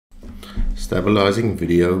Stabilizing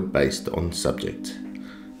video based on subject.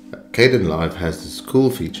 Kdenlive has this cool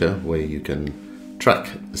feature where you can track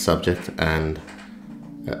the subject and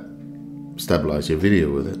stabilize your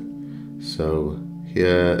video with it. So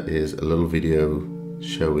here is a little video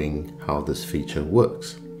showing how this feature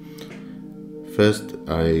works. First,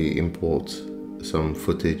 I import some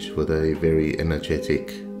footage with a very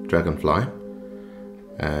energetic dragonfly,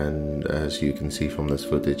 and as you can see from this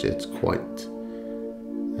footage, it's quite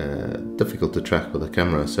difficult to track with a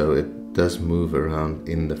camera, so it does move around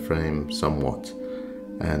in the frame somewhat,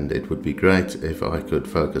 and it would be great if I could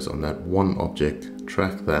focus on that one object,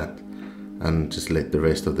 track that, and just let the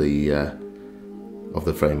rest of the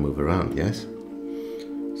frame move around. Yes.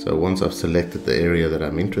 So once I've selected the area that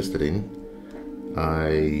I'm interested in,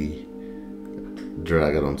 I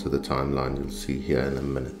drag it onto the timeline. You'll see here in a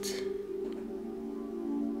minute.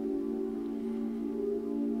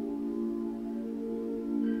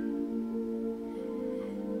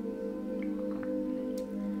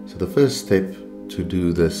 So the first step to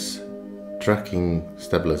do this tracking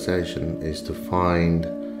stabilization is to find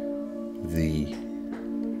the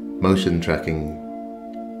motion tracking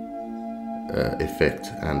effect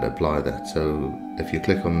and apply that. So if you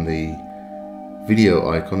click on the video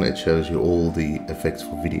icon, it shows you all the effects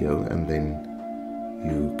for video, and then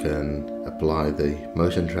you can apply the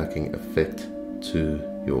motion tracking effect to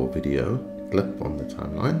your video clip on the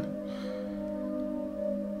timeline,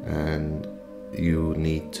 and you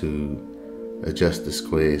need to adjust the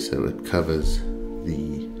square so it covers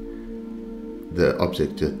the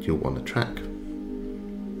object that you want to track.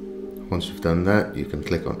 Once you've done that, you can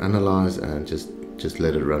click on analyze and just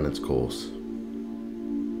let it run its course.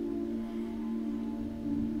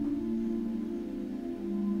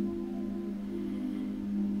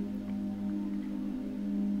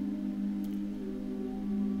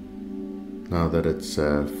 Now that it's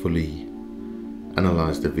fully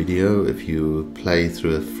analyzed the video, if you play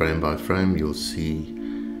through it frame by frame, you'll see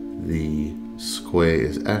the square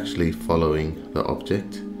is actually following the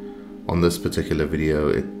object. On this particular video,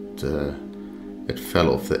 it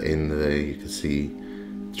fell off the end there. You can see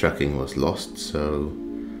tracking was lost, so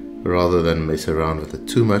rather than mess around with it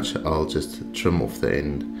too much, I'll just trim off the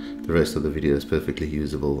end. The rest of the video is perfectly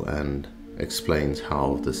usable and explains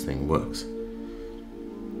how this thing works.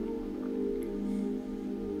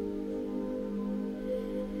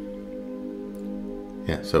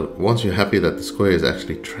 Yeah, so once you're happy that the square is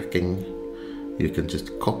actually tracking, you can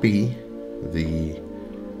just copy the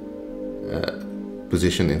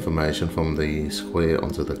position information from the square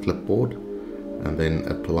onto the clipboard, and then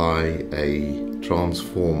apply a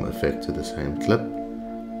transform effect to the same clip,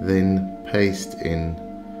 then paste in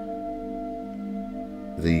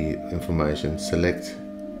the information, select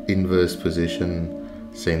inverse position,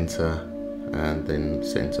 center, and then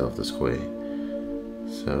center of the square.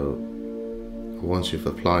 So once you've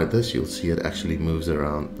applied this, you'll see it actually moves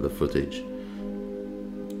around the footage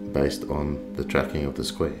based on the tracking of the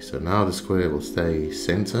square. So now the square will stay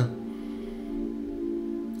center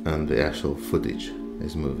and the actual footage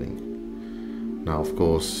is moving. Now of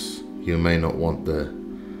course you may not want the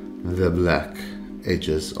black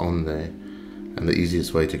edges on there, and the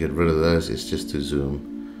easiest way to get rid of those is just to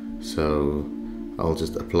zoom. So I'll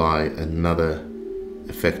just apply another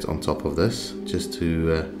effect on top of this just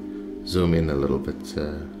to zoom in a little bit.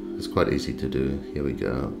 It's quite easy to do. Here we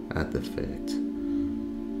go, add the effect,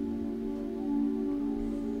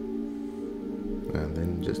 and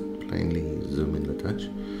then just plainly zoom in a touch.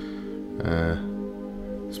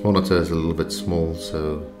 This monitor is a little bit small,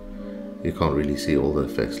 so you can't really see all the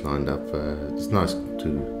effects lined up. It's nice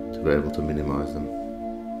to be able to minimize them.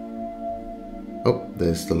 Oh,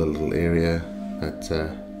 there's still a little area that's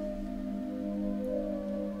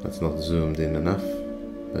not zoomed in enough.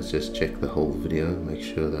 Let's just check the whole video, make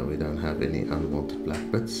sure that we don't have any unwanted black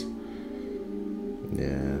bits.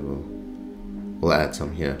 Yeah, we'll add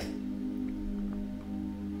some here.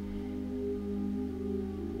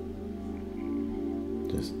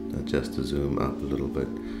 Just adjust the zoom up a little bit.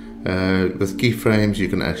 With keyframes, you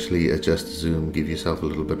can actually adjust the zoom, give yourself a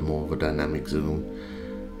little bit more of a dynamic zoom.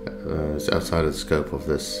 It's outside of the scope of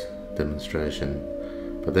this demonstration,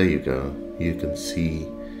 but there you go. You can see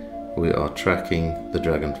we are tracking the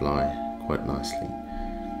dragonfly quite nicely.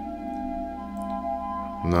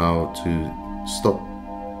 Now to stop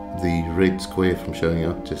the red square from showing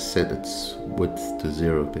up, just set its width to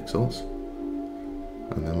 0 pixels,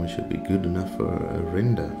 and then we should be good enough for a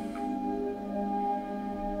render.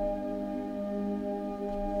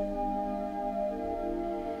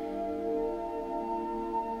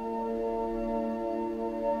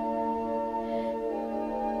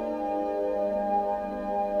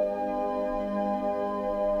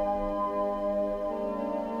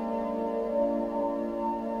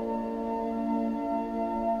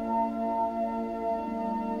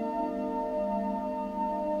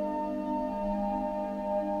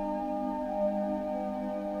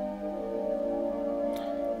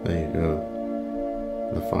 There you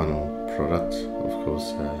go, the final product. Of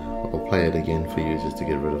course, I'll play it again for you just to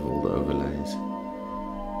get rid of all the overlays.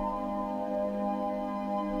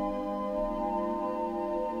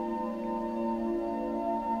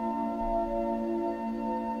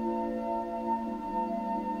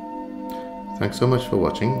 Thanks so much for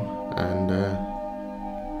watching, and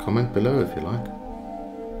comment below if you like.